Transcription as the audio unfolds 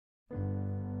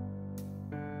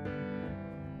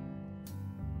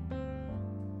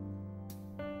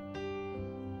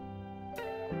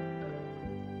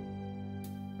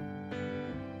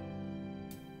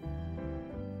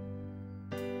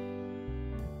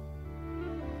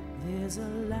There's a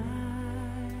light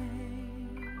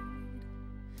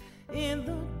in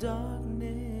the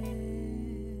darkness,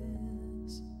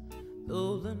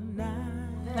 though the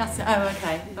night. That's it. Oh,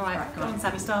 okay. All right. Go on,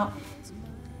 Sammy, start.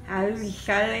 Hello,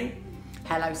 Sally.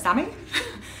 Hello, Sammy.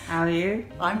 How are you?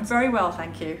 I'm very well,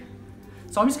 thank you.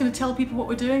 So I'm just going to tell people what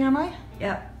we're doing, am I?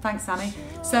 Yep. Thanks, Sammy.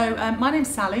 So my name's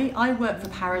Sally. I work for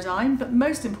Paradigm, but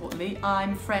most importantly,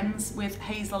 I'm friends with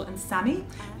Hazel and Sammy,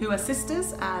 who are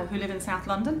sisters who live in South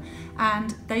London,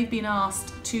 and they've been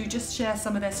asked to just share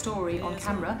some of their story on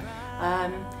camera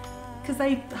because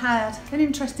they've had an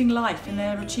interesting life and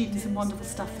they're achieving some wonderful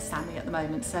stuff for Sammy at the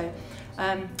moment. So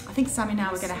I think, Sammy,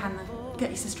 now we're going to get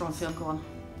your sister on film. Go on.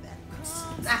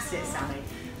 That's it, Sammy.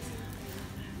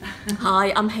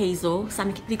 Hi, I'm Hazel.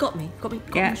 Sammy, have you got me? Got me?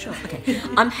 Yeah. Sure. Okay.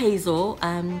 I'm Hazel,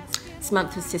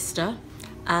 Samantha's sister.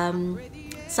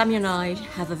 Sammy and I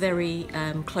have a very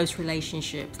close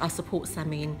relationship. I support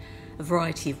Sammy in a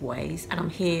variety of ways, and I'm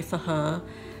here for her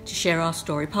to share our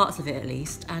story, parts of it at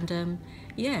least. And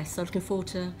yeah, so looking forward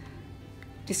to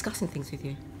discussing things with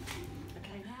you.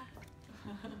 Okay, now.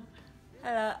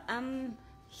 Hello, I'm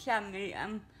Sammy.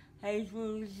 I'm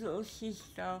Hazel's little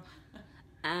sister.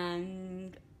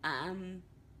 And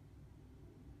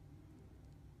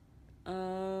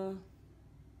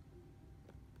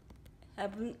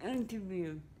have an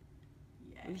interview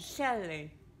with Sally.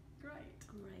 Great.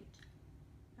 Great.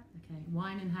 Okay,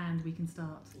 wine in hand, we can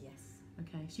start. Yes.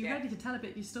 Okay, so you're Yeah. ready to tell a bit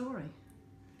of your story?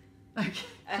 Okay,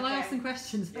 shall I ask some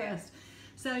questions first? Yeah.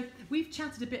 So we've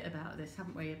chatted a bit about this,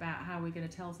 haven't we, about how we're going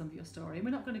to tell some of your story. And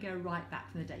we're not going to go right back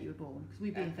from the day you were born, because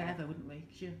we'd be here forever, wouldn't we?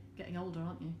 Because you're getting older,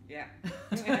 aren't you? Yeah.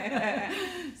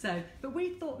 But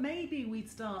we thought maybe we'd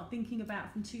start thinking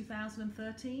about from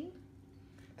 2013.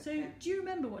 So Okay. do you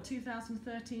remember what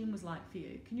 2013 was like for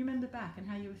you? Can you remember back and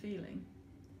how you were feeling?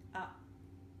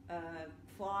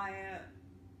 Quiet,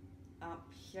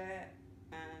 upset,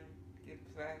 and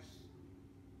depressed.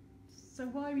 So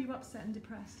why were you upset and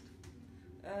depressed?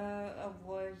 I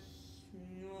was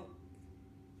not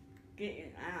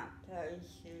getting out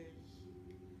places,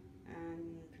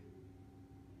 and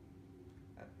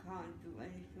I can't do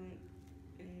anything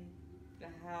in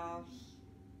the house.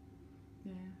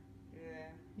 Yeah. Yeah.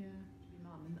 Yeah, your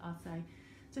mum, and I'll say,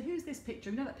 so who's this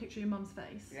picture? You know that picture of your mum's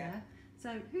face? Yeah.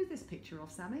 So who's this picture of,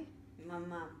 Sammy? My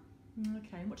mum,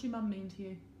 Okay, and what's your mum mean to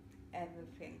you?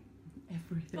 everything.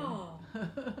 Everything. Oh.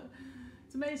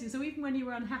 It's amazing. So even when you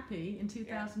were unhappy in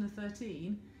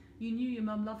 2013, you knew your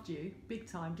mum loved you big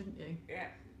time, didn't you?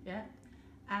 Yeah. Yeah.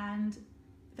 And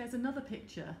there's another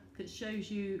picture that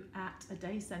shows you at a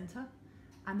day centre,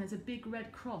 and there's a big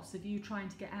red cross of you trying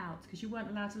to get out because you weren't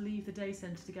allowed to leave the day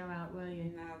centre to go out, were you?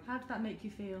 No. How did that make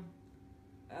you feel?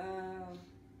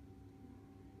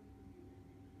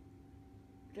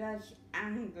 Just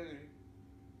angry,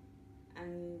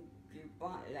 and you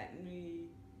won't let me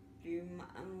do my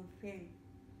own thing.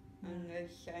 And they're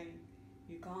saying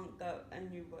you can't go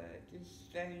anywhere, just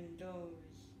stay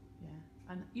indoors. Yeah.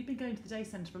 And you've been going to the day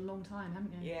centre for a long time,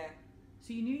 haven't you? Yeah.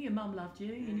 So you knew your mum loved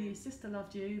you, you knew your sister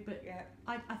loved you, but Yeah.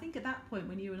 I think at that point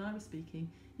when you and I were speaking,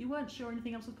 you weren't sure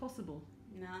anything else was possible.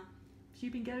 No. So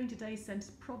you've been going to day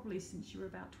centres probably since you were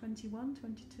about 21,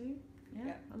 22?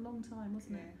 Yeah? A long time,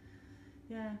 wasn't it?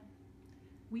 Yeah.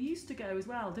 We used to go as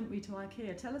well, didn't we, to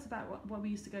IKEA? Tell us about why we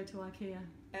used to go to IKEA.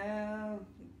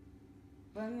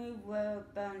 When we were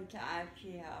going to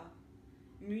IKEA,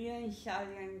 me and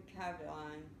Sally and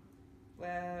Caroline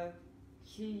were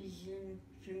choosing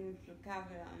things for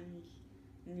Caroline's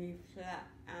new flat,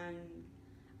 and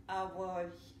I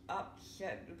was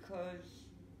upset because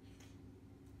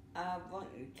I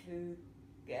wanted to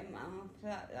get my own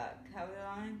flat like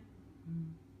Caroline.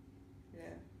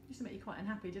 Yeah. Used to make you quite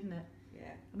unhappy, didn't it?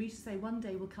 Yeah. And we used to say, one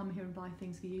day we'll come here and buy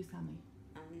things for you, Sammy.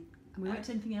 And we won't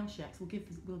do anything else yet, 'cause we'll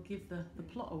give the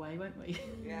plot away, won't we?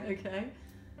 Yeah. Okay.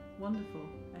 Wonderful.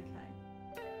 Okay.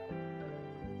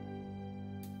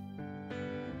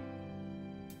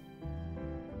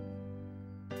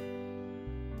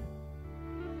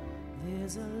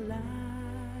 There's a light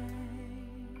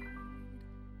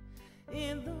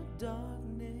in the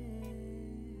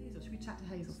darkness. Should we chat to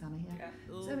Hazel, Sammy? Yeah.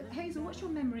 Yeah. So Hazel, what's your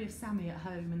memory of Sammy at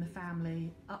home and the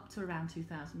family up to around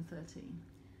 2013?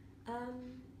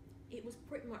 It was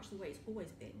pretty much the way it's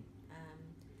always been.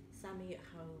 Sammy at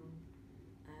home,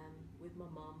 with my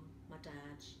mum, my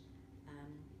dad,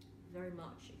 very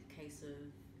much a case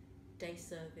of day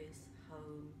service,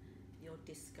 home, the odd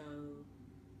disco,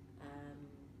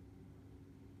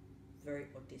 very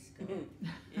odd disco.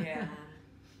 Yeah.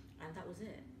 And that was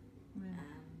it. Yeah.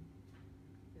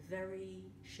 Very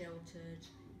sheltered,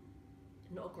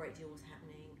 not a great deal was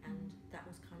happening, and that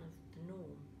was kind of the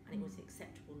norm, and it was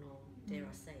dare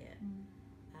I say it.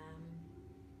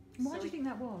 Why So do you think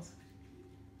that was?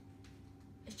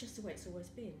 it's just the way it's always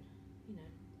been, you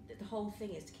know. The whole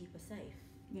thing is to keep her safe,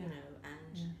 Yeah. you know,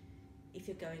 and if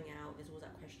you're going out, there's always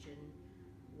that question,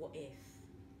 what if?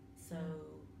 So,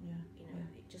 you know,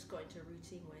 it just got into a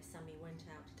routine where Sammy went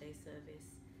out to day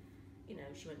service, you know,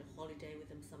 she went on holiday with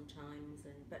them sometimes,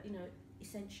 but, you know,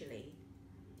 essentially,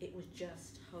 it was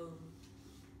just home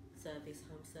service,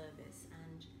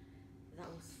 and that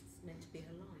was meant to be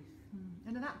her life.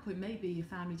 And at that point, maybe your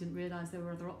family didn't realise there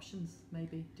were other options,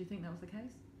 maybe. Do you think that was the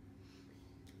case?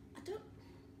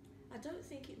 I don't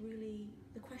think it really,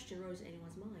 the question rose in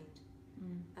anyone's mind.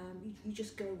 You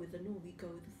just go with the norm, you go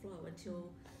with the flow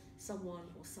until someone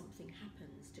or something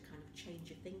happens to kind of change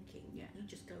your thinking. Yeah. You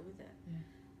just go with it.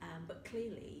 Yeah. But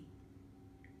clearly,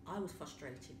 I was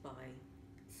frustrated by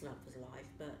Samantha's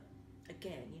life, but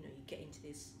again, you know, you get into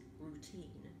this routine,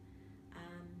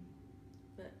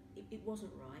 but it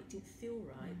wasn't right, didn't feel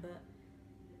right, but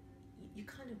you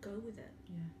kind of go with it.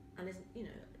 Yeah. And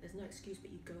there's no excuse,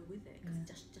 but you go with it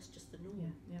because it's just the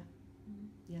norm.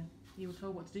 Yeah. You were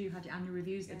told what to do. You had your annual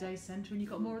reviews at the day centre, and you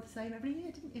got more of the same every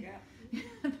year, didn't you? Yeah.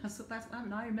 that's what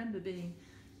happened. I remember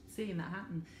seeing that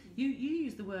happen. You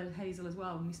used the word, Hazel, as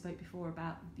well when we spoke before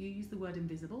about, you used the word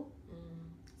invisible.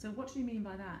 So what do you mean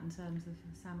by that in terms of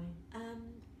Sammy?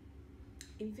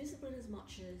 Invisible in as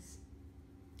much as,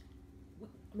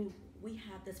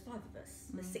 there's 5 of us,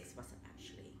 there's 6 of us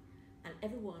actually, and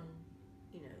everyone,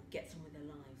 you know, gets on with their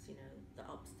lives, you know, the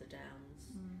ups, the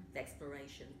downs, the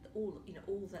exploration, all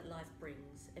that life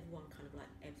brings, everyone kind of like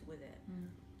ebbs with it.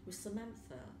 With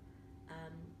Samantha,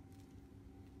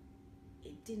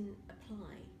 it didn't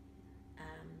apply.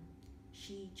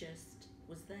 She just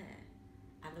was there,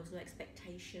 and there was no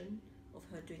expectation of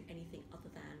her doing anything other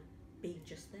than being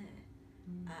just there.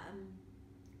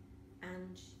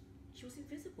 And she was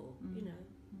invisible, you know.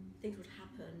 Things would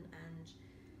happen, and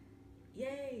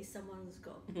yay, someone's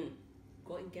got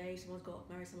engaged, someone's got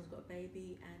married, someone's got a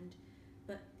baby,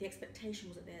 but the expectation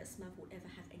wasn't there that Samantha would ever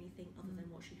have anything other than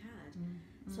what she had.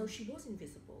 So she was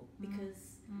invisible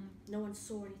because no one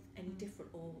saw any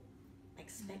different or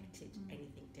expected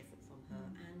anything different from her,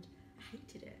 and I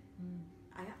hated it.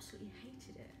 I absolutely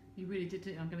hated it. You really did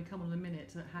it. I'm going to come on in a minute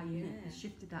to how you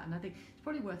shifted that, and I think it's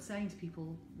probably worth saying to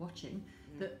people watching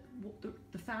that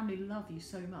the family love you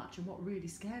so much, and what really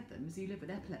scared them is you live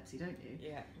with epilepsy, don't you?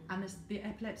 Yeah. And the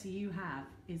epilepsy you have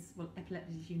is, well,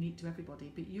 epilepsy is unique to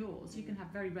everybody, but yours, you can have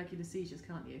very regular seizures,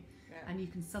 can't you? Yeah. And you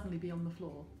can suddenly be on the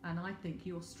floor. And I think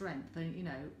your strength, and you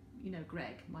know,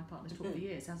 Greg, my partner's talked for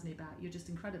years, hasn't he, about you're just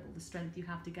incredible, the strength you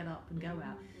have to get up and go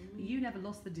out. But you never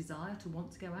lost the desire to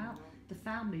want to go out. The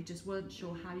family just weren't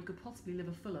sure how you could possibly live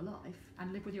a fuller life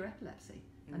and live with your epilepsy.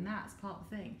 And that's part of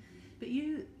the thing. But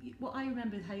what I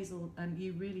remember, Hazel,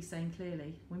 you really saying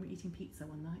clearly when we were eating pizza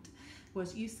one night,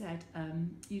 was you said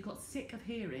you got sick of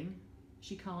hearing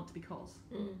she can't because.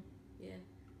 Yeah.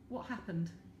 What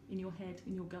happened in your head,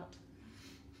 in your gut?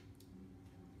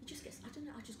 It just gets, I don't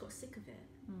know, I just got sick of it.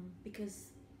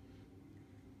 Because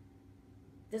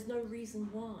there's no reason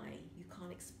why you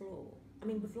can't explore. I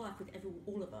mean, with life, with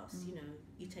all of us, you know,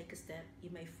 you take a step, you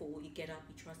may fall, you get up,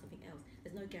 you try something else.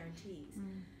 There's no guarantees.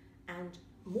 And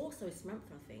more so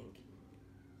Samantha, I think,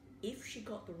 if she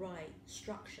got the right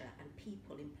structure and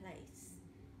people in place,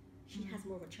 she has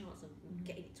more of a chance of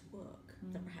getting it to work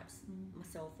than perhaps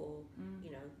myself or,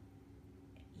 you know,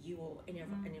 you or any of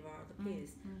our other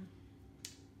peers.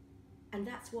 And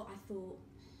that's what I thought.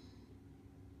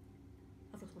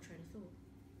 I've lost my train of thought.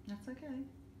 That's okay.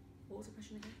 What was the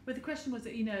question again? Well, the question was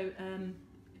that, you know,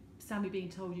 Sammy being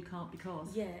told you can't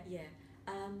because. Yeah.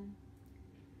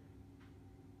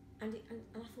 And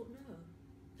I thought, no.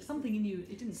 Something in you,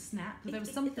 it didn't snap, but there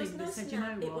was something that said,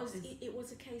 snap. You know what? It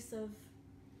was a case of,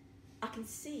 I can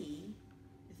see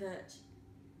that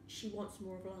she wants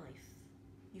more of life.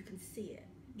 You can see it.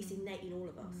 It's innate in all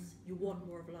of us. You want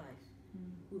more of life.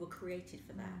 We were created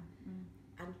for that.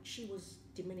 And she was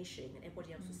diminishing, and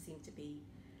everybody else seemed to be,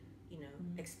 you know,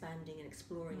 expanding and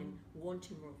exploring and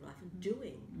wanting more of life and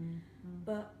doing.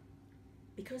 But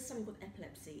because something with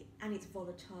epilepsy, and it's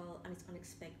volatile and it's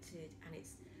unexpected and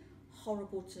it's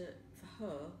horrible for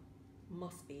her,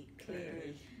 must be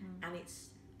clearly, and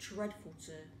it's dreadful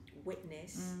to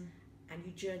witness, and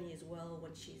you journey as well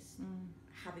when she's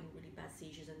having really bad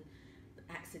seizures and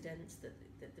accidents, the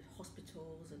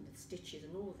hospitals and the stitches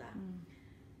and all of that.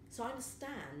 So I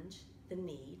understand the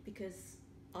need, because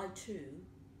I too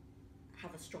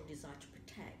have a strong desire to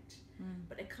protect,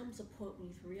 but there comes a point when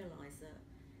you realise that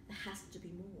there has to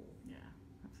be more. Yeah,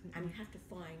 absolutely. And you have to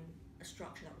find a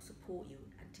structure that will support you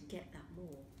and to get that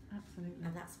more. Absolutely.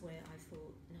 And that's where I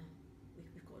thought, no.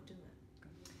 got to do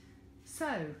it.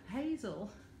 So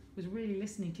Hazel was really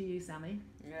listening to you, Sammy,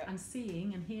 Yeah. and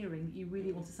seeing and hearing that you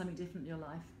really wanted something different in your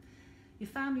life. Your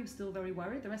family was still very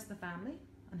worried, the rest of the family,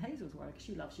 and Hazel was worried because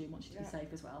she loves you and wants you to be Yeah.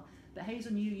 safe as well. But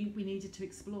Hazel knew we needed to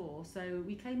explore, so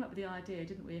we came up with the idea,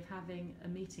 didn't we, of having a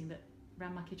meeting that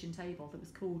around my kitchen table that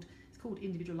was called, it's called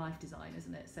Individual Life Design,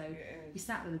 isn't it? So we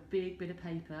sat with a big bit of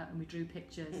paper and we drew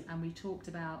pictures and we talked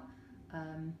about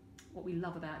what we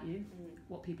love about you,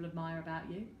 what people admire about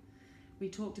you. We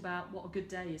talked about what a good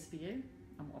day is for you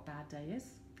and what a bad day is,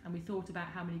 and we thought about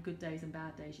how many good days and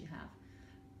bad days you have.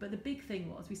 But the big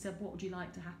thing was, we said, what would you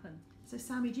like to happen? So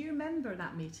Sammy, do you remember at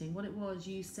that meeting what it was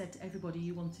you said to everybody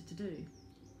you wanted to do?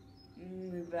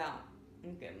 Move out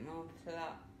and get my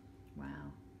flat. Wow.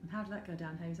 And how did that go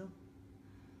down, Hazel?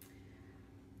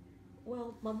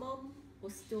 Well, my mum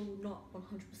was still not 100%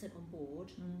 on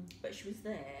board, but she was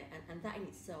there, and that in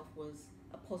itself was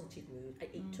a positive move.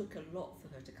 It took a lot for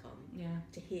her to come,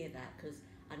 to hear that, because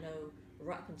I know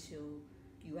right up until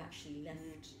you actually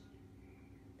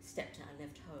stepped out and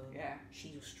left home,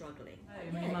 she was struggling.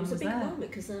 Oh, it was a big moment,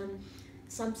 because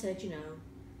some said,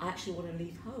 I actually want to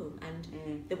leave home,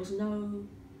 and there was no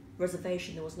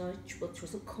reservation, there was no, she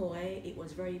wasn't coy, it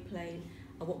was very plain,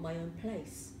 I want my own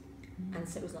place. And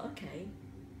so it was like, okay,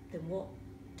 then what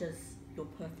does your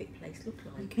perfect place look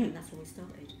like? And that's when we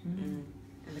started. And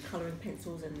the colouring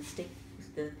pencils and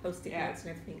the post-it notes and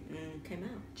everything came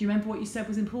out. Do you remember what you said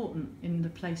was important in the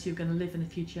place you're going to live in the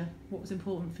future? What was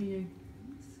important for you?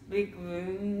 Big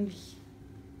rooms,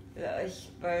 lot of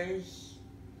space.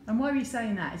 And why were you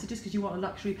saying that? Is it just because you want a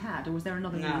luxury pad, or was there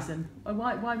another reason? Or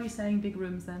why were you saying big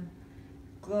rooms then?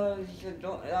 Because I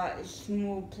don't like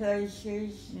small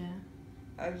places. Yeah.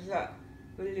 I was like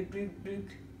really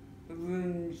big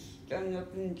rooms, stand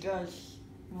up and just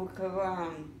walk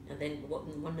around. And then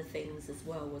one of the things as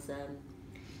well was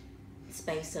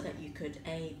space so that you could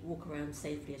walk around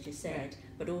safely, as you said,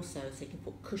 but also so you can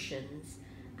put cushions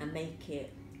and make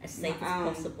it as safe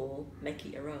as possible, make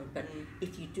it your own. But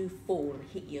if you do fall and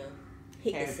hit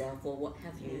yourself or what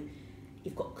have you,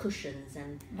 you've got cushions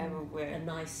and everywhere. a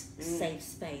nice safe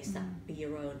space that be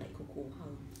your own that you can call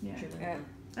home. Yeah. Do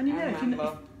you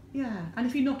remember? And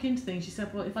if you knock into things, you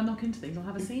said, well, if I knock into things, I'll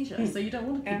have a seizure. So you don't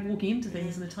want to keep walking into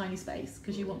things in a tiny space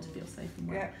because you want to feel safe and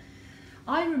well.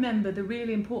 I remember the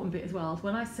really important bit as well,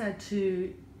 when I said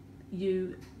to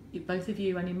you, both of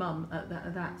you and your mum at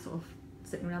that sort of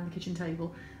sitting around the kitchen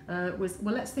table, was,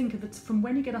 well, let's think of it from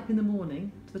when you get up in the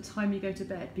morning to the time you go to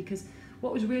bed, because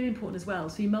what was really important as well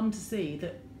is for your mum to see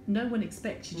that no one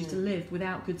expected you to live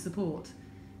without good support.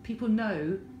 People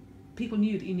knew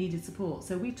that you needed support.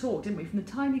 So we talked, didn't we? From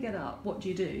the time you get up, what do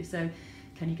you do? So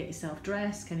can you get yourself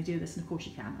dressed? Can you do this? And of course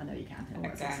you can. I know you can. All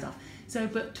that sort of stuff. So,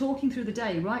 but talking through the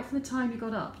day, right from the time you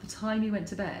got up, the time you went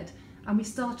to bed, and we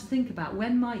start to think about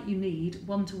when might you need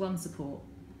one-to-one support.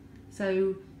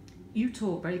 So you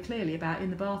talk very clearly about in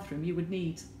the bathroom you would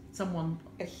need someone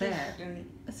there,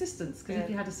 assistance, because if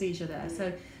you had a seizure there.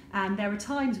 So, and there are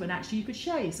times when actually you could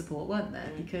share your support, weren't there?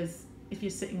 Because if you're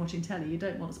sitting watching telly, you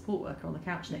don't want a support worker on the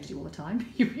couch next to you all the time.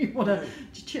 you want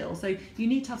to chill. So you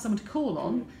need to have someone to call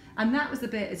on. And that was the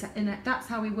bit, and that's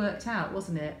how we worked out,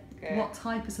 wasn't it? What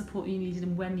type of support you needed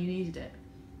and when you needed it.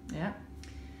 Yeah.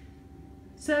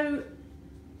 So,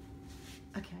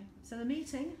 okay. So the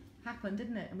meeting happened,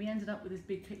 didn't it? And we ended up with this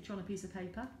big picture on a piece of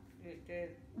paper. It did.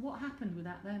 What happened with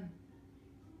that then?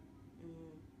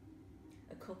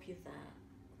 A copy of that.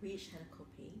 We each had a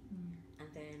copy, and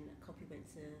then a copy went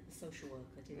to the social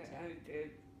worker, didn't it? I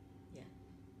did. Yeah.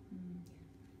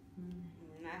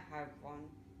 And I have one.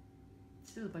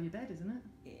 Still by your bed, isn't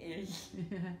it? It is.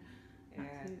 Yeah,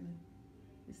 absolutely.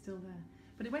 It's still there.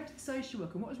 But it went to the social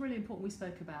worker, and what was really important we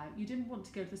spoke about, you didn't want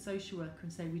to go to the social worker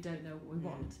and say, we don't know what we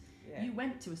want. Yeah. You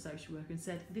went to a social worker and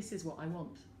said, this is what I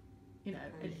want. You know,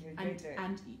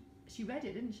 and she read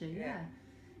it, didn't she? Yeah.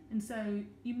 And so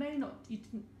you didn't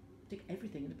stick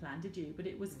everything in the plan, did you? But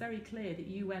it was very clear that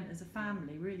you went as a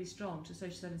family really strong to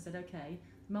social service and said, okay,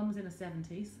 mum's in her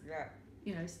 70s. Yeah.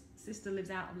 You know, sister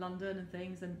lives out of London and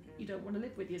things, and you don't want to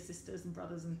live with your sisters and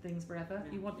brothers and things forever.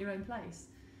 You want your own place.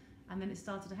 And then it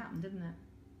started to happen, didn't it?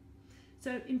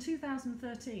 So in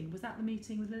 2013, was that the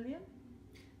meeting with Lillian?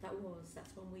 That's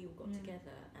when we all got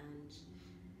together, and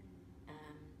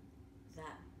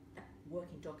that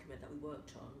working document that we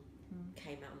worked on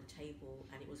came out on the table,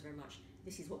 and it was very much,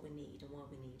 this is what we need and why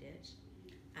we need it.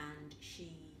 And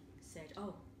she said, I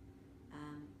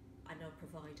know a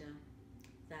provider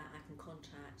that I can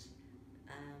contact,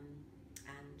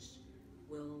 and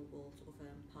we'll sort of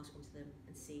pass it on to them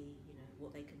and see,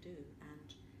 what they can do.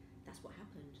 And that's what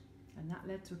happened. And that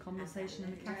led to a conversation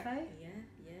in the cafe Yeah.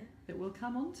 that we'll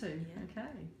come on to. Yeah.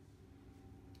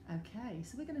 Okay,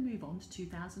 so we're going to move on to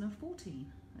 2014.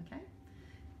 Okay,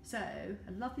 so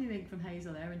a lovely link from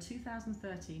Hazel there. In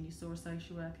 2013, you saw a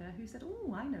social worker who said,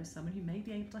 "Oh, I know someone who may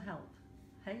be able to help."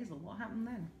 Hazel, what happened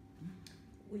then?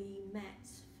 We met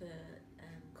for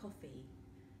coffee,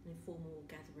 an informal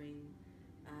gathering,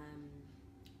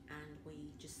 and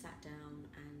we just sat down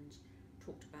and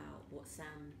talked about what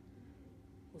Sam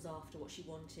was after, what she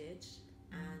wanted,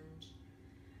 and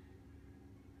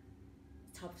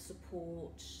type of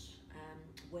support,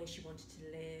 where she wanted to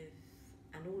live,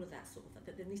 and all of that sort of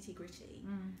the nitty gritty.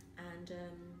 And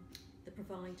the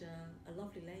provider, a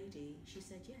lovely lady, she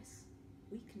said, "Yes,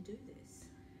 we can do this,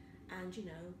 and you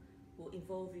know, we'll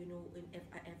involve you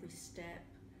at every step.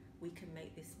 We can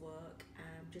make this work.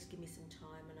 Just give me some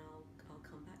time, and I'll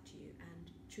come back to you."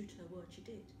 And true to her word, she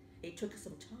did. It took us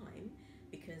some time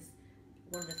because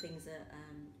one of the things that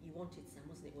you wanted, Sam,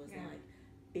 wasn't it? Was like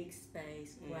big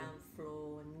space, ground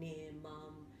floor, near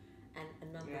mum, and a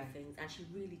number of things. And she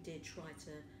really did try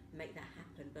to make that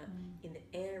happen. But in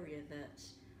the area that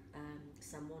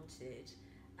Sam wanted,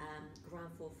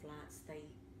 ground floor flats,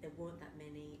 there weren't that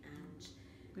many, and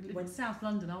We live in South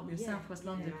London, aren't we? Yeah, Southwest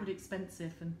London, pretty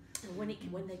expensive. And when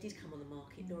they did come on the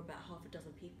market, there were about half a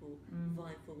dozen people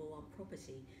vying for one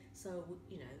property. So,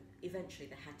 you know, eventually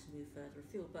they had to move further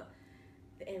afield. But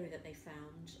the area that they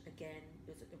found, again,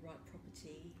 was at the right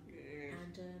property.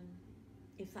 And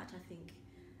in fact, I think,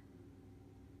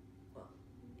 well,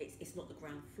 it's not the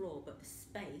ground floor, but the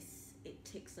space, it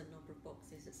ticks a number of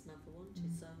boxes that Samantha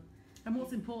wanted. So. And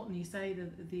what's important, you say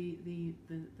that the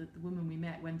woman we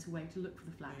met went away to look for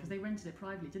the flat because they rented it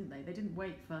privately, didn't they? They didn't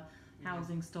wait for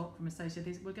housing stock from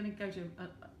associates. We're going to go to an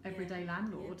everyday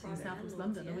landlord in South West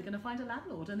London and we're going to find a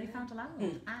landlord. And they found a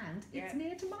landlord and it's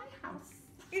near to my house.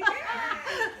 Bonus.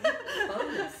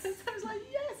 So I was like,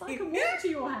 yes, I can walk to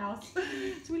your house.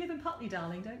 So we live in Putney,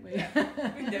 darling, don't we?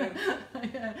 We do.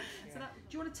 So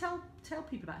do you want to tell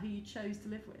people about who you chose to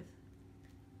live with?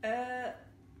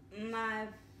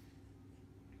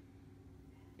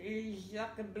 He's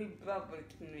like a big brother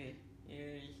to me.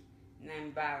 He's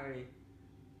named Barry.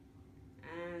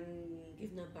 And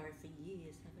You've known Barry for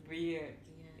years, haven't you? for years,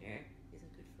 Yeah. He's a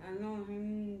good I friend. know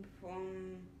him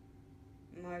from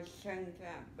my son's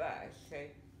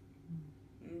birthday.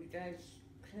 My dad's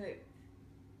clip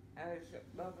as a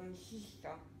brother and sister.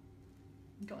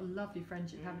 You've got a lovely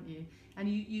friendship, haven't you? And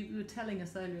you were telling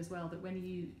us earlier as well that when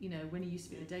you used to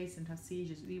be at the day centre and have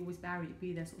seizures, Barry would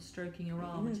be there sort of stroking your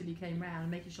arm until you came round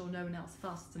and making sure no one else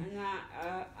fussed. And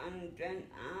then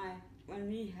when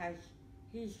he has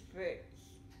his fits,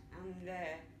 I'm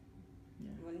there.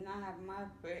 yeah, When I have my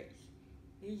fits,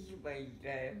 he's always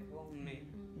there for me.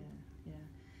 yeah.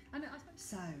 And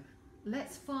so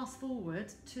let's fast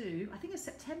forward to, I think it's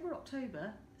September,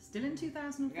 October, still in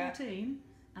 2014,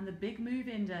 and the big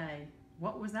move-in day.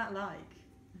 What was that like?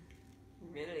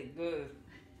 Really good.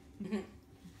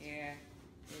 Yeah,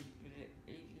 it's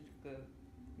good.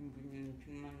 Moving into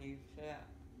my new flat.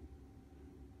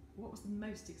 What was the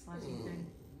most exciting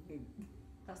thing?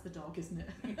 That's the dog, isn't it?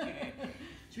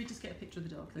 Should we just get a picture of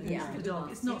the dog? Yeah. It's the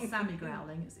dog. It's not Sammy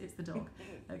growling, it's the dog.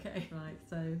 Okay, right.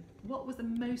 So what was the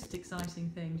most exciting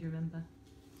thing, do you remember?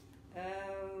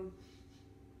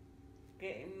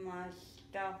 Getting my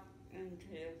stuff into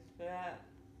the flat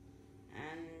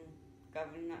and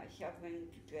going out shopping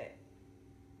to get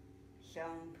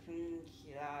some things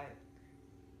like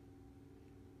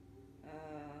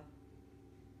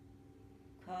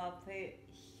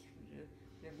carpets for the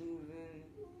living room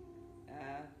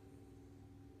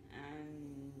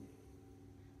and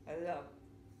a lot of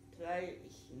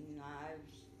plates,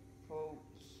 knives,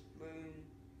 forks, spoon,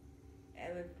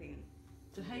 everything.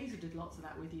 So Hazel did lots of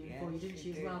that with you Yes, before you, didn't she, she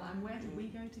as did. well? And where did we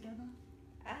go together?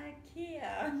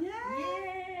 IKEA!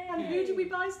 Yeah! And who did we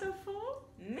buy stuff for?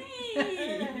 Me!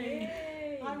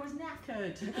 Yay. I was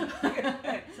knackered.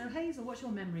 So Hazel, what's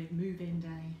your memory of move-in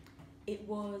day? It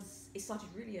started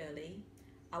really early.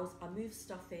 I moved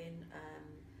stuff in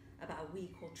about a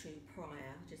week or two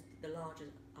prior, just the larger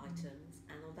items,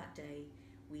 and on that day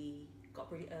we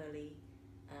got really early,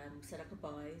 said our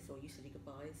goodbyes, or you said your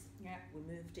goodbyes. Yeah. We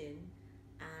moved in,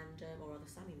 and or rather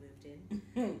Sammy moved in,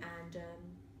 and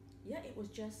it was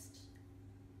just,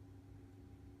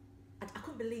 I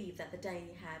couldn't believe that the day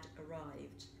had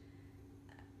arrived.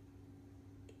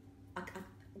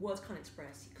 Words can't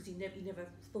express, because you never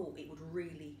thought it would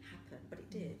really happen, but it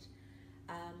did.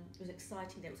 It was an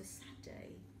exciting day. It was a sad day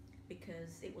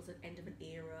because it was an end of an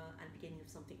era and beginning of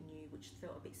something new, which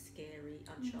felt a bit scary,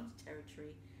 uncharted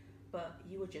territory. But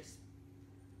you were just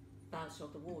bounced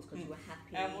off the walls because you were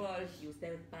happy. I was. You was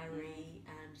there with Barry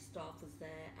and staff was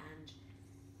there and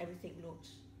everything looked,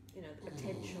 you know, the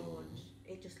potential and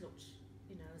it just looked,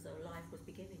 you know, as though life was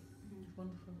beginning.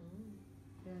 Wonderful.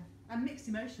 Yeah. And mixed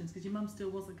emotions because your mum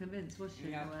still wasn't convinced, was she?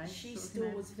 Yeah. In a way? She Sort of, still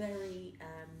you know. was very.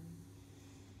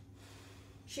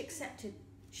 She accepted.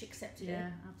 She accepted it. Yeah,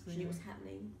 absolutely. She knew it was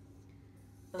happening,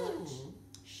 but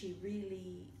she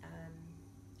really,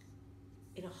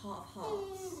 in her heart of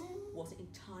hearts, wasn't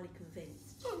entirely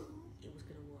convinced it was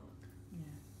going to work.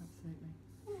 Yeah, absolutely.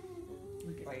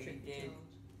 We'll get But to it it. did.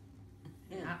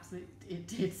 Yeah, absolutely. It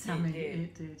did, Sammy. did.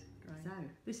 It did. Great. So,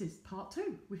 this is part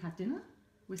 2. We've had dinner.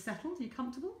 We're settled. Are you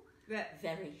comfortable? But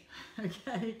Very.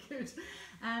 Okay, good.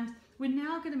 And we're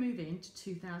now going to move into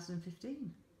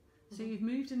 2015. So you've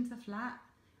moved into the flat,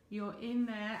 you're in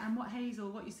there, and what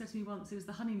you said to me once, it was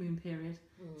the honeymoon period.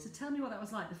 So tell me what that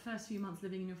was like, the first few months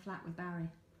living in your flat with Barry.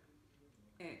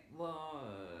 it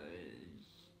was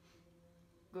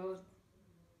good.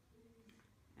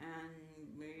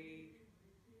 And we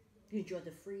You enjoyed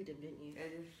the freedom, didn't you?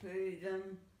 had the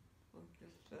freedom of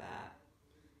the flat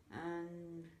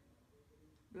and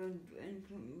doing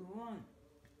anything we want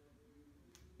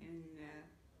in there.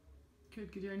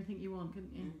 Could do anything you want,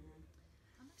 couldn't you? Mhm.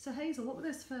 So Hazel, what were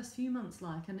those first few months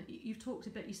like? And you've talked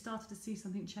a bit, you started to see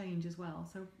something change as well.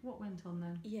 So what went on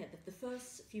then? Yeah, the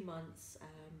first few months,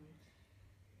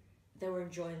 they were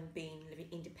enjoying living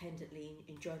independently,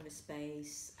 enjoying the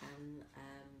space and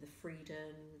the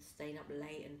freedom, staying up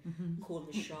late and calling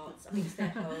the shots. I mean, it's their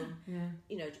home. Yeah.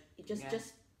 You know, just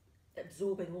Yeah.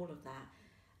 absorbing all of that.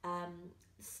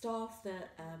 Staff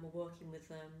that were working with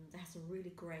them, they had some really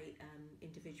great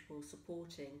individuals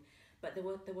supporting, but there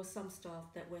were some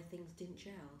staff where things didn't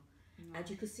gel, and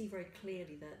you could see very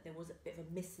clearly that there was a bit of a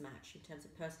mismatch in terms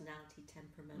of personality,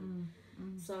 temperament.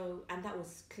 So, and that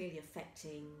was clearly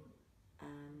affecting,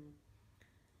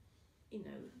 you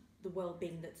know, the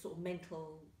well-being, that sort of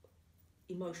mental,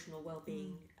 emotional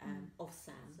well-being of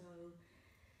Sam. So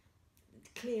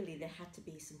clearly there had to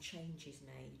be some changes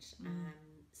made.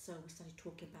 So we started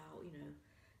talking about, you know,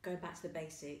 going back to the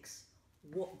basics.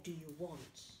 What do you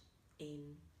want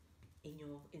in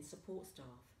support staff?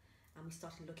 And we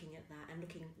started looking at that and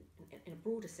looking in a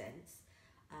broader sense.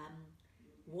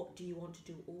 What do you want to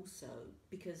do also?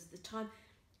 Because the time,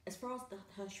 as far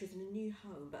as she was in a new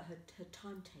home, but her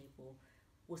timetable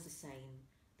was the same.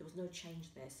 There was no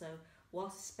change there. So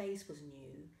whilst the space was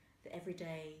new, the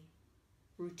everyday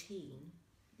routine,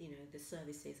 you know, the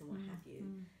services and what have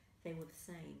you, they were the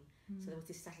same. So there was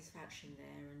dissatisfaction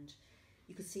there, and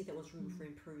you could see there was room for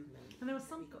improvement. And there was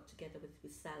We got together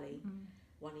with Sally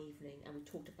one evening and we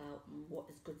talked about what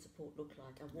does good support look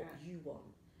like and what you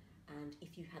want. And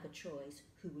if you had a choice,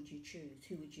 who would you choose?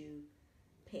 Who would you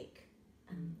pick?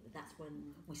 And that's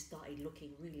when we started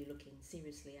really looking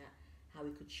seriously at how we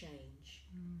could change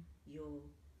your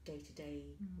day-to-day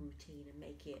routine and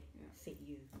make it fit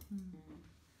you.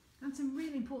 And some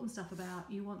really important stuff about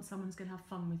you want someone who's going to have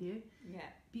fun with you, Yeah.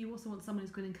 but you also want someone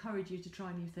who's going to encourage you to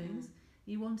try new things.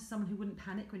 You wanted someone who wouldn't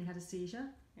panic when you had a seizure,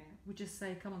 Yeah. would just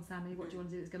say, come on Sammy, what do you want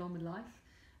to do? Let's get on with life.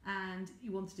 And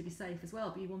you wanted to be safe as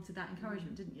well, but you wanted that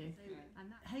encouragement, didn't you? Yeah.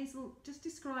 And Hazel, just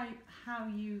describe how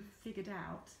you figured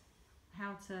out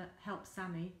how to help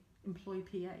Sammy employ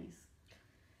PAs.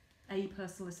 A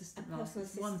personal assistant. A personal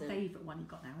It's one assistant. favourite one you've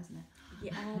got now, isn't it?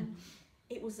 Yeah,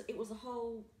 it was a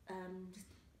whole. Just,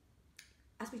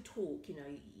 as we talk, you know,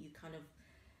 you kind of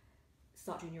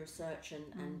start doing your research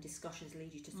and discussions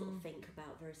lead you to sort of think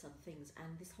about various other things,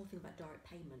 and this whole thing about direct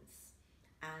payments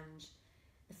and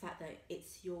the fact that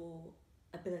it's your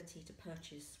ability to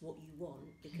purchase what you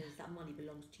want because that money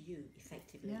belongs to you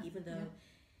effectively, even though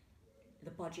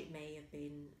the budget may have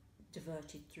been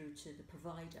diverted through to the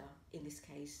provider, in this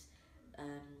case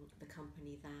the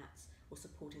company that was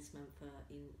supporting Samantha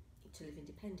to live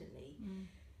independently.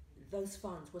 Those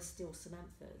funds were still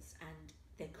Samantha's and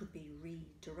they could be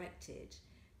redirected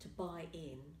to buy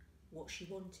in what she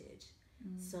wanted.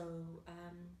 So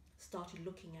started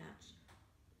looking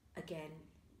at, again,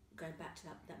 going back to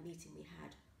that meeting we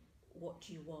had, what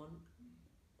do you want,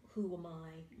 who am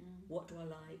I, what do I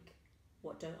like,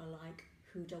 what don't I like,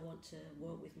 who do I want to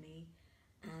work with me,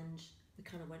 and we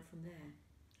kind of went from there.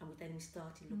 And then we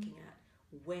started looking at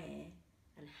where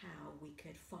and how we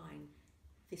could find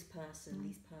this person,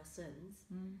 these persons,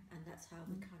 and that's how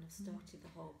we kind of started the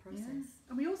whole process. Yes.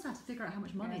 And we also had to figure out how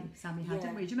much money Sammy had, Yeah.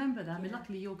 didn't we? Do you remember that? I mean, Yeah.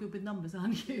 luckily you're good with numbers,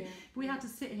 aren't you? Yeah. We had to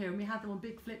sit here and we had them on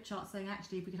big flip charts saying,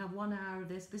 actually, if we could have 1 hour of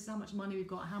this is how much money we've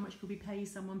got, how much could we pay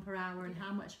someone per hour, and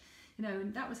how much, you know,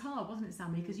 and that was hard, wasn't it,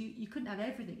 Sammy? Because you couldn't have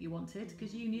everything you wanted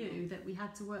because you knew that we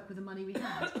had to work with the money we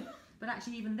had. But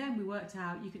actually, even then, we worked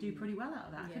out you could do pretty well out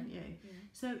of that, Yeah. couldn't you? Yeah.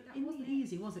 So it wasn't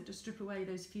easy, was it, to strip away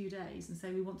those few days and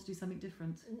say we want to do something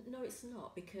different? No, it's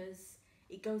not, because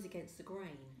it goes against the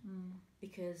grain.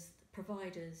 Because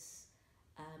providers,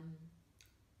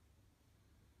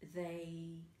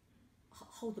 they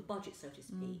hold the budget, so to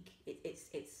speak.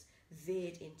 It's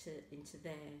veered into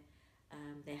their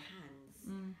hands,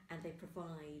 and they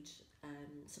provide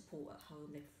support at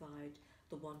home. They provide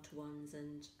the one-to-ones,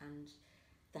 and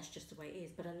that's just the way it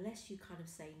is. But unless you kind of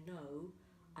say, no,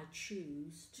 I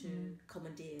choose to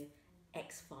commandeer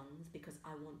X funds because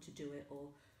I want to do it, or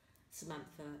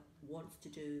Samantha wants to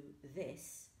do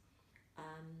this,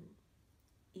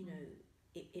 you know,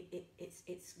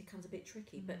 it becomes a bit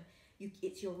tricky. But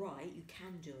you're right, you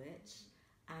can do it,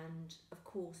 and of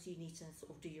course you need to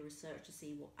sort of do your research to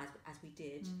see what, as we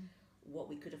did, what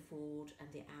we could afford and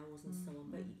the hours and so on.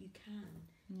 But you can.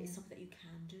 It's something that you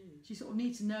can do. So you sort of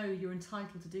need to know you're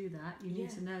entitled to do that. You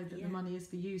need to know that the money is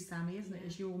for you, Sammy, isn't it?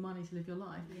 It's your money to live your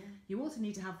life. Yeah. You also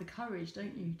need to have the courage,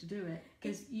 don't you, to do it?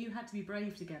 Because you had to be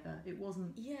brave together. It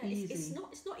wasn't easy.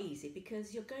 It's not easy,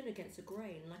 because you're going against the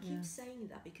grain. And I keep saying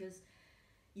that because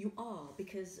you are,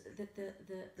 because the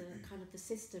kind of the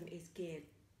system is geared,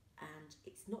 and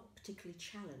it's not particularly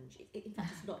challenged. In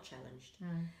fact, it's not challenged. No.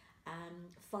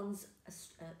 Funds,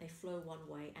 they flow one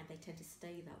way and they tend to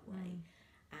stay that way.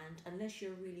 And unless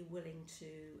you're really willing to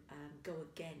go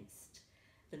against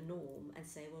the norm and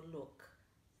say, well, look,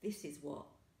 this is what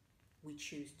we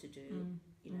choose to do,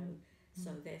 you know, so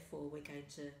therefore we're going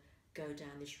to go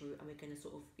down this route, and we're going to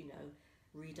sort of, you know,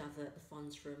 redivert the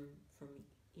funds from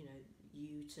you know,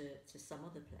 you to some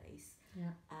other place.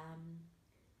 Yeah.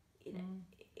 You know,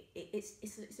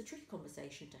 it's a tricky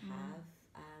conversation to have,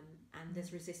 and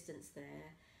there's resistance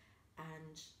there,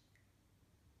 and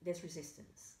there's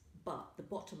resistance. But the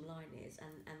bottom line is,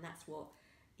 and that's what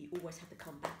you always have to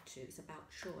come back to, it's about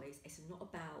choice. It's not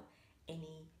about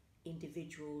any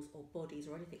individuals or bodies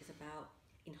or anything. It's about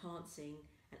enhancing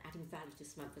and adding value to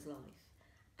Samantha's life.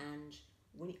 And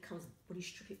when you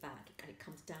strip it back and it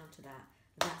comes down to that,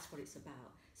 that's what it's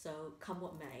about. So come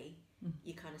what may,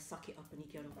 you kind of suck it up and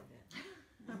you get on with it.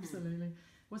 Absolutely.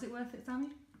 Was it worth it, Sammy?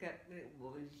 It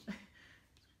was.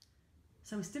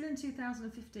 So we're still in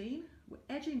 2015. We're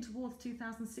edging towards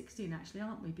 2016, actually,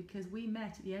 aren't we? Because we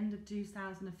met at the end of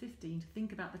 2015 to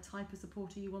think about the type of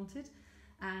supporter you wanted.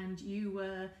 And you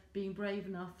were being brave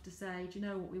enough to say, do you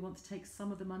know what, we want to take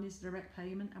some of the money to direct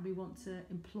payment, and we want to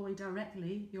employ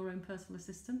directly your own personal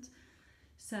assistant.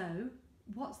 So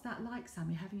what's that like,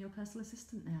 Sammy, having your personal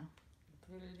assistant now?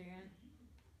 Brilliant.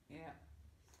 Yeah.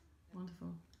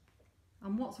 Wonderful.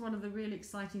 And what's one of the really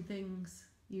exciting things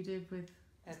you did with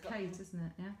Kate, isn't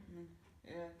it? Yeah?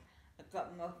 Yeah. I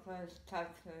got my first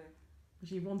tattoo.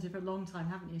 Which you've wanted for a long time,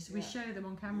 haven't you? So we show them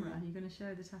on camera. You're going to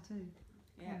show the tattoo.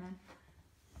 Yeah.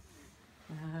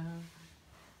 Wow.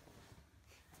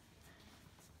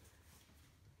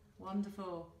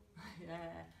 Wonderful. Yeah.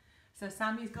 So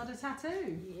Sammy's got a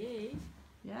tattoo. Yeah.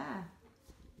 Yeah.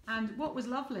 And what was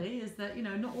lovely is that, you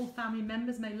know, not all family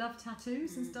members may love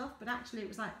tattoos and stuff, but actually it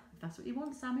was like, if that's what you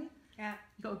want, Sammy. Yeah.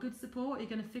 You got a good support, you're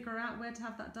going to figure out where to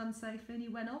have that done safely, and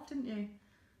you went off, didn't you?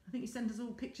 I think you sent us all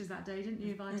pictures that day, didn't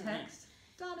you, via text?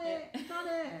 Done it, done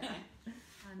it.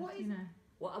 And, What is, you know.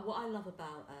 what I love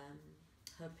about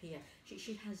her PA,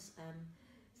 she has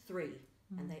three,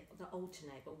 and they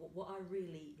alternate. But what I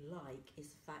really like is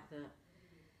the fact that,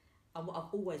 and what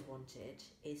I've always wanted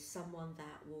is someone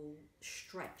that will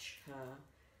stretch her,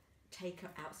 take her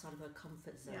outside of her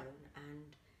comfort zone,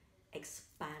 and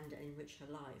expand and enrich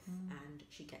her life. And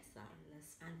she gets that.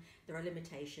 And there are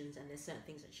limitations, and there's certain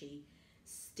things that she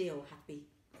still has to be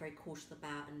very cautious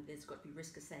about, and there's got to be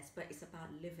risk assessed. But it's about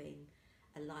living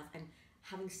a life and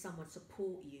having someone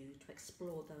support you to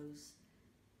explore those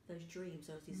dreams,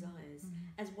 those desires,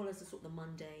 as well as the sort of the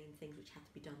mundane things which have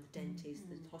to be done, the dentist,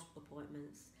 the hospital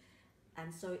appointments.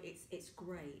 And so it's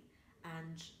great,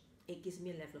 and it gives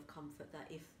me a level of comfort that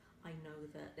if I know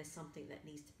that there's something that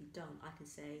needs to be done, I can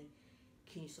say,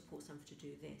 can you support someone to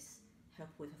do this? Help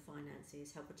with her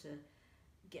finances, help her to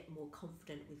get more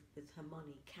confident with her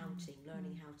money, counting,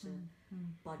 learning how to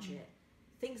budget.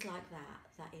 Things like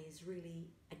that is really,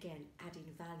 again, adding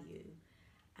value.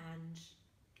 And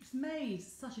it's made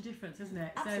such a difference, isn't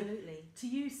it? Absolutely. So, to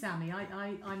you, Sammy,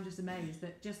 I'm just amazed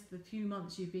that just the few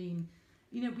months you've been,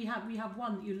 you know, we have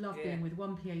one that you love being with,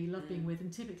 one PA you love being with,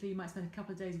 and typically you might spend a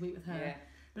couple of days a week with her. Yeah.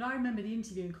 But I remember the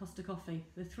interview in Costa Coffee,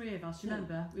 the three of us,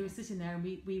 remember? We were sitting there and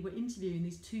we were interviewing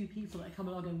these two people that had come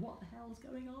along and what the hell's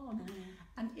going on?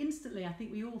 And instantly I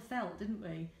think we all felt, didn't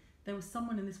we? There was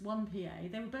someone in this one PA,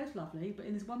 they were both lovely, but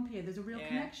in this one PA there's a real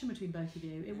connection between both of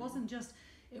you. It wasn't just,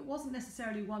 it wasn't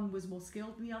necessarily one was more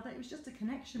skilled than the other. It was just a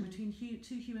connection between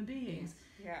two human beings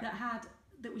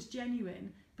that was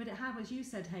genuine. But it had, as you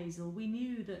said, Hazel, we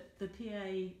knew that the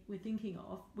PA we're thinking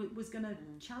of was going to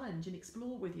challenge and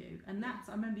explore with you, and that's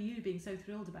I remember you being so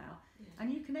thrilled about,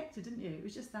 and you connected, didn't you? It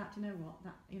was just that, you know what,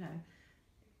 that, you know,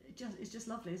 it's just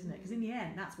lovely, isn't it? Because in the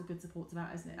end, that's what good support's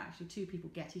about, isn't it? Actually, two people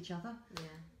get each other.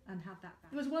 And have that.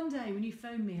 There was one day when you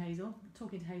phoned me, Hazel,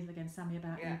 talking to Hazel again, Sammy,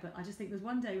 about you, but I just think there's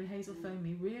one day when Hazel phoned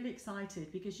me really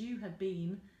excited because you had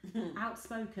been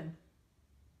outspoken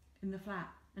in the flat.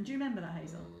 And do you remember that,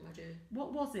 Hazel? I do.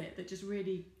 What was it that just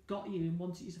really got you and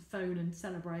wanted you to phone and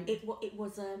celebrate? It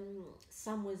was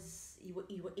Sam was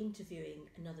you were interviewing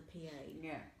another PA.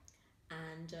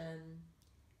 And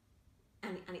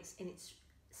it's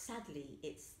sadly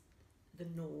it's the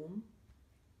norm.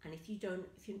 And if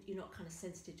you're not kind of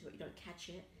sensitive to it, you don't catch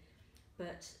it.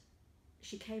 But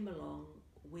she came along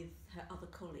with her other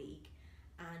colleague,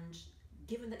 and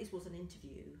given that this was an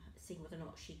interview, seeing whether or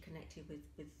not she connected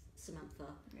with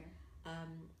Samantha,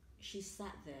 she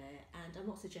sat there, and I'm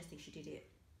not suggesting she did it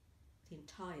the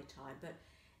entire time, but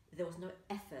there was no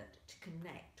effort to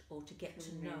connect or to get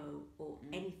to know or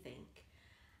anything.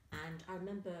 And I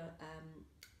remember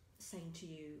saying to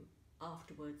you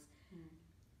afterwards,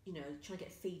 you know, trying to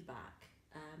get feedback.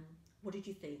 What did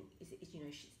you think? You know,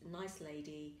 she's a nice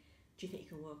lady. Do you think you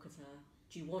can work with her?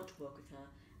 Do you want to work with her?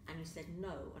 And you said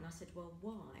no. And I said, well,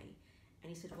 why?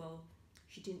 And he said, well,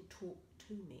 she didn't talk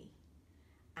to me.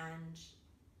 And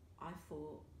I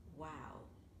thought, wow.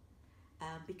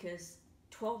 Because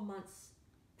 12 months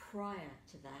prior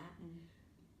to that,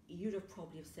 you'd have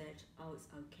probably have said, oh, it's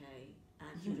okay.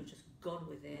 And you would have just gone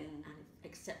with it and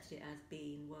accepted it as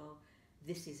being, well,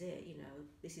 this is it, you know,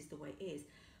 this is the way it is.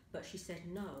 But she said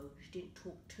no, she didn't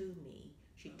talk to me.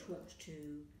 She talked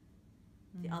to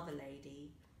the other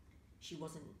lady. She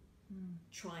wasn't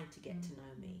trying to get to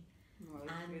know me.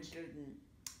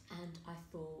 And I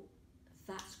thought,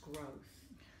 that's growth.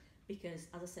 Because,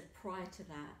 as I said, prior to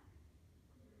that,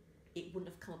 it wouldn't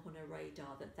have come up on her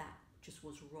radar that just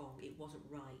was wrong. It wasn't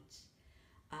right.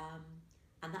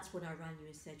 And that's when I rang you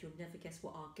and said, you'll never guess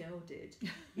what our girl did.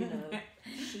 You know,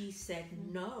 she said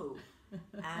no.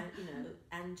 And, you know,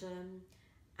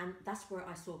 and that's where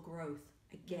I saw growth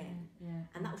again.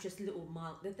 And that was just little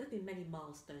there've been many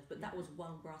milestones, but that was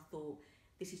one where I thought,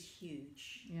 this is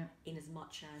huge. In as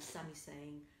much as Sammy's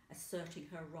saying, asserting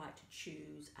her right to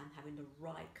choose and having the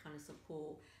right kind of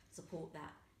support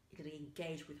that you're going to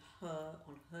engage with her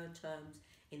on her terms,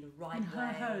 in the right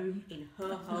way, in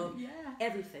her home,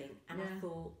 everything. And I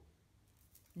thought,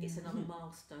 it's another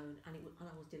milestone, and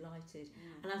I was delighted.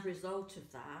 And as a result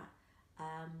of that,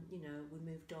 you know, we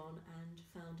moved on and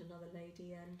found another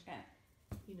lady, and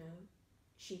you know,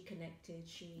 she connected,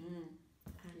 and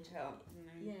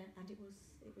and it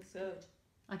was good.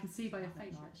 I can see by your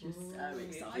face, she was so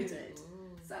excited,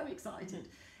 so excited.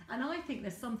 And I think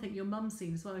there's something your mum's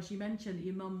seen as well. As you mentioned that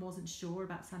your mum wasn't sure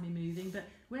about Sammy moving, but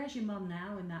where's your mum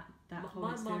now in that whole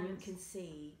experience? My mum can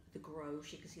see the growth,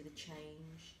 she can see the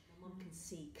change. My mum can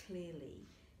see clearly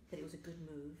that it was a good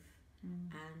move,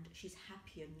 and she's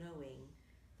happier knowing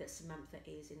that Samantha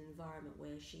is in an environment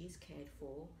where she is cared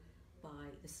for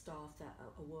by the staff that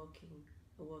are working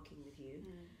with you,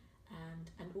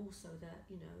 and also that,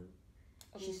 you know,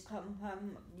 she's come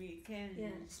home weekends.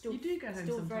 Still, you do go home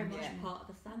still sometimes, very much part of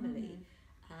the family.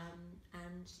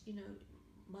 And you know,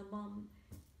 my mum,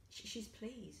 she's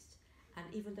pleased. And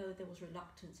even though there was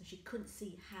reluctance, and she couldn't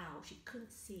see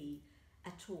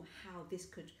at all how this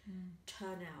could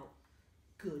turn out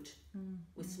good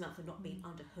with Samantha not being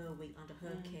under her wing, under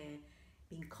her care,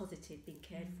 being cosseted, being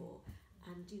cared for.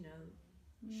 And you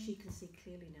know, she can see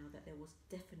clearly now that there was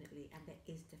definitely, and there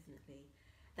is definitely,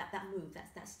 that move,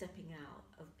 that stepping out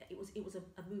of it was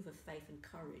a move of faith and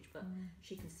courage, but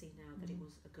she can see now that it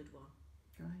was a good one.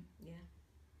 Right. Yeah.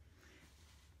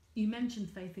 You mentioned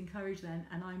faith and courage then,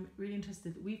 and I'm really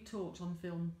interested. We've talked on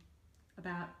film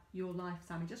about your life,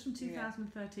 Sammy, just from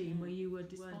 2013, where you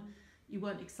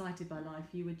weren't excited by life.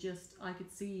 You were just, I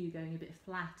could see you going a bit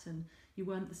flat, and you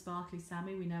weren't the sparkly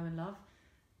Sammy we know and love.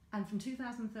 And from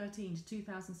 2013 to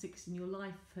 2016, your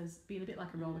life has been a bit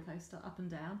like a roller coaster, up and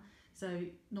down. So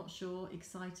not sure,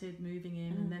 excited, moving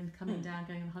in, and then coming down,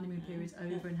 going on the honeymoon period's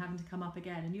over, and having to come up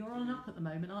again. And you're on and up at the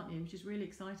moment, aren't you? Which is really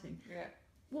exciting. Yeah.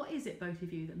 What is it, both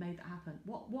of you, that made that happen?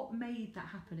 What made that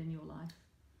happen in your life?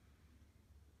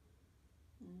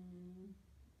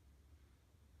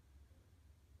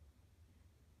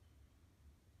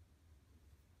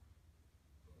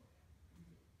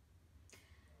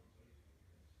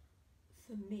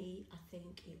 For me, I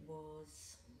think it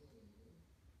was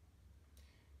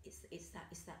it's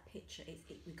that picture.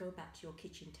 We go back to your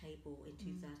kitchen table in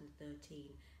 2013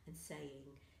 and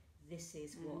saying, this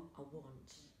is what I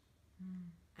want,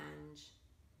 and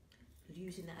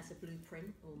using that as a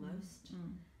blueprint almost,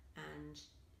 and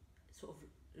sort of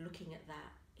looking at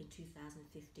that in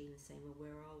 2015 and saying, well,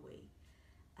 where are we?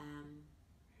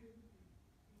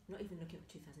 Not even looking at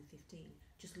 2015,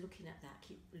 just looking at that,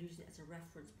 keep using it as a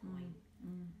reference point,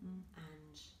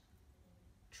 and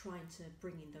trying to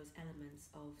bring in those elements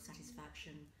of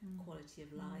satisfaction, quality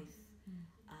of life,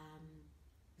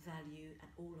 value,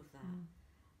 and all of that.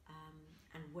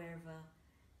 And wherever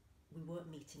we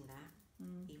weren't meeting that,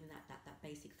 even that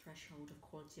basic threshold of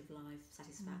quality of life,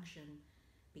 satisfaction,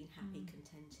 being happy,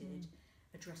 contented,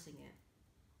 addressing it.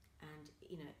 And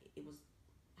it was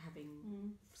having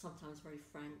sometimes very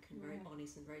frank and very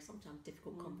honest and very sometimes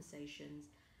difficult conversations,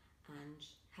 and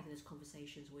having those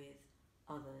conversations with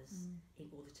others in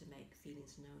order to make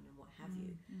feelings known and what have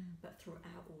you. But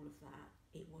throughout all of that,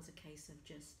 it was a case of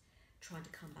just trying to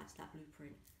come back to that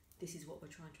blueprint. This is what we're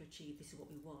trying to achieve, this is what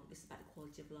we want, this is about the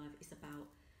quality of life, it's about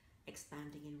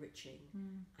expanding, enriching,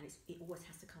 and it always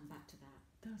has to come back to that.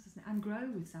 It does, doesn't it? And grow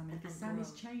with Sammy, because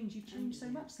Sammy's changed. You've changed so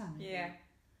much, Sammy. Yeah.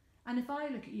 And if I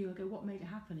look at you, I go, what made it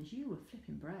happen is you were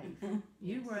flipping brave.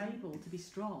 You were able to be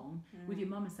strong with your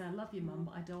mum and say, I love you, mum,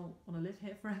 but I don't want to live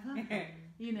here forever.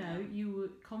 You were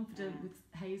confident with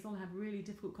Hazel, have really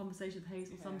difficult conversations with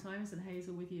Hazel sometimes, and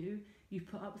Hazel with you. You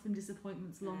put up with some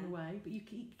disappointments along the way, but you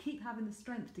keep having the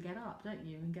strength to get up, don't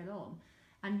you, and get on.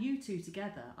 And you two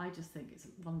together, I just think it's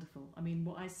wonderful. I mean,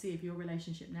 what I see of your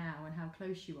relationship now and how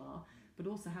close you are, but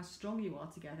also how strong you are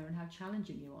together and how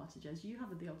challenging you are together. You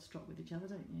have the odd strop with each other,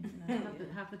 don't you?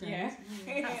 Have the days.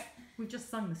 We've just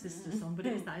sung the sister song, but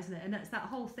it is that, isn't it? And that's that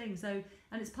whole thing. So,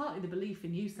 and it's partly the belief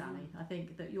in you, Sally. I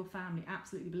think that your family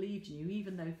absolutely believed in you,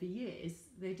 even though for years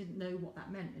they didn't know what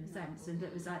that meant in a sense. And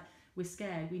it was like, we're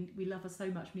scared, we love her so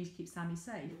much, we need to keep Sammy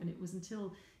safe. And it was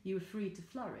until you were free to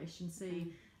flourish and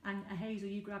see, and Hazel,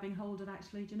 you grabbing hold of,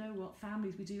 actually, do you know what,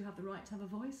 families, we do have the right to have a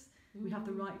voice. We have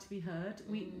the right to be heard.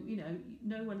 We,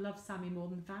 no one loves Sammy more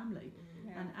than family.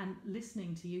 And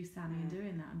listening to you, Sammy, and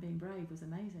doing that and being brave was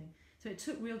amazing. So it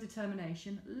took real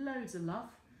determination, loads of love,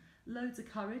 loads of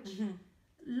courage,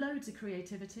 loads of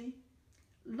creativity,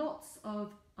 lots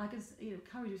of, I guess,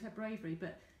 courage, we said bravery,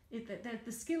 but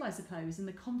the skill, I suppose, and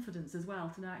the confidence as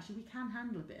well to know actually we can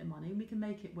handle a bit of money and we can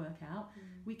make it work out.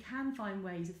 We can find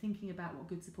ways of thinking about what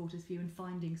good support is for you and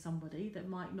finding somebody that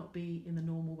might not be in the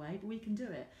normal way, but we can do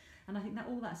it. And I think that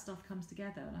all that stuff comes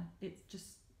together, and it's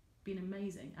just been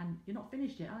amazing. And you're not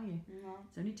finished yet, are you? No.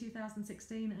 It's only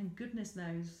 2016, and goodness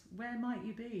knows where might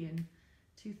you be in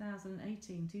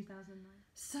 2018, 2009.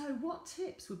 So what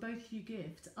tips would both of you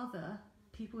give to other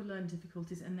people with learning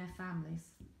difficulties and their families?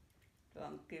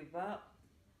 Don't give up.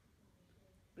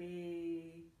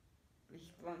 Be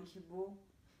responsible,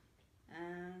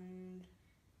 and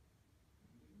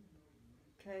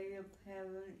tell your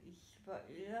parents that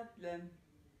you love them.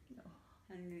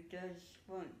 And you just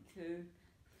want to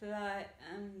fly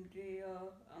and do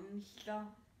your own stuff.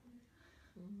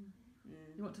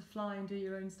 You want to fly and do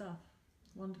your own stuff.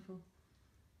 Wonderful.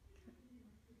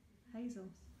 Hazel?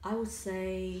 I would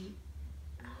say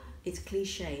it's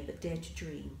cliche, but dare to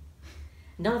dream.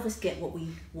 None of us get what we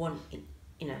want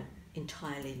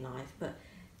entirely in life, but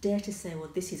dare to say, well,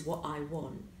 this is what I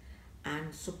want,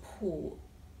 and support,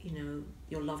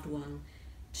 your loved one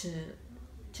to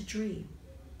dream.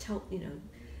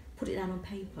 Put it down on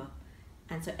paper,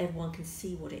 and so everyone can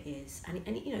see what it is.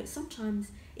 And sometimes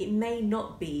it may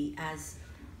not be as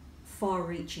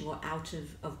far-reaching or out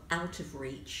of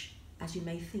reach as you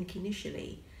may think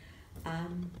initially.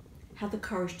 Have the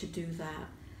courage to do that.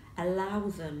 Allow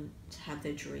them to have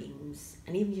their dreams,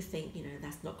 and even if you think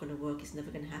that's not going to work, it's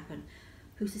never going to happen,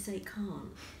 who's to say it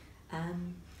can't?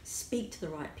 Speak to the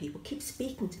right people. Keep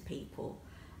speaking to people.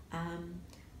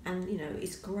 And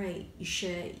it's great, you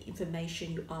share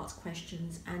information, you ask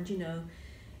questions, and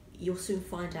you'll soon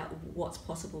find out what's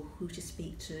possible, who to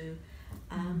speak to.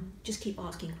 Just keep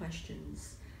asking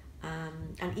questions,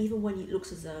 and even when it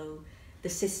looks as though the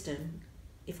system,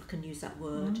 if I can use that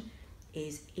word,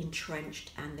 is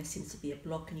entrenched and there seems to be a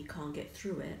block and you can't get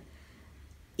through it,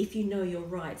 if you know your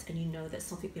rights and you know that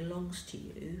something belongs to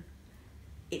you,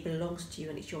 it belongs to you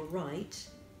and it's your right,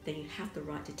 then you have the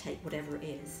right to take whatever it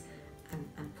is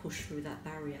and push through that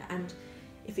barrier. And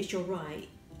if it's your right,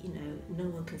 no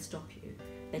one can stop you.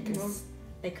 They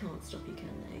can't stop you, can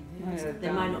they?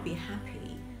 They might not be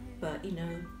happy, but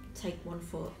take one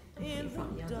foot and put it in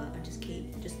front of the other and just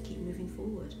keep moving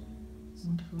forward.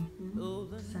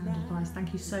 Wonderful. Sound advice.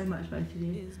 Thank you so much, both of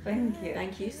you. Thank you.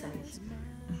 Thank you, Sammy.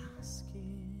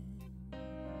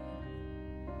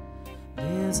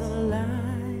 there's a light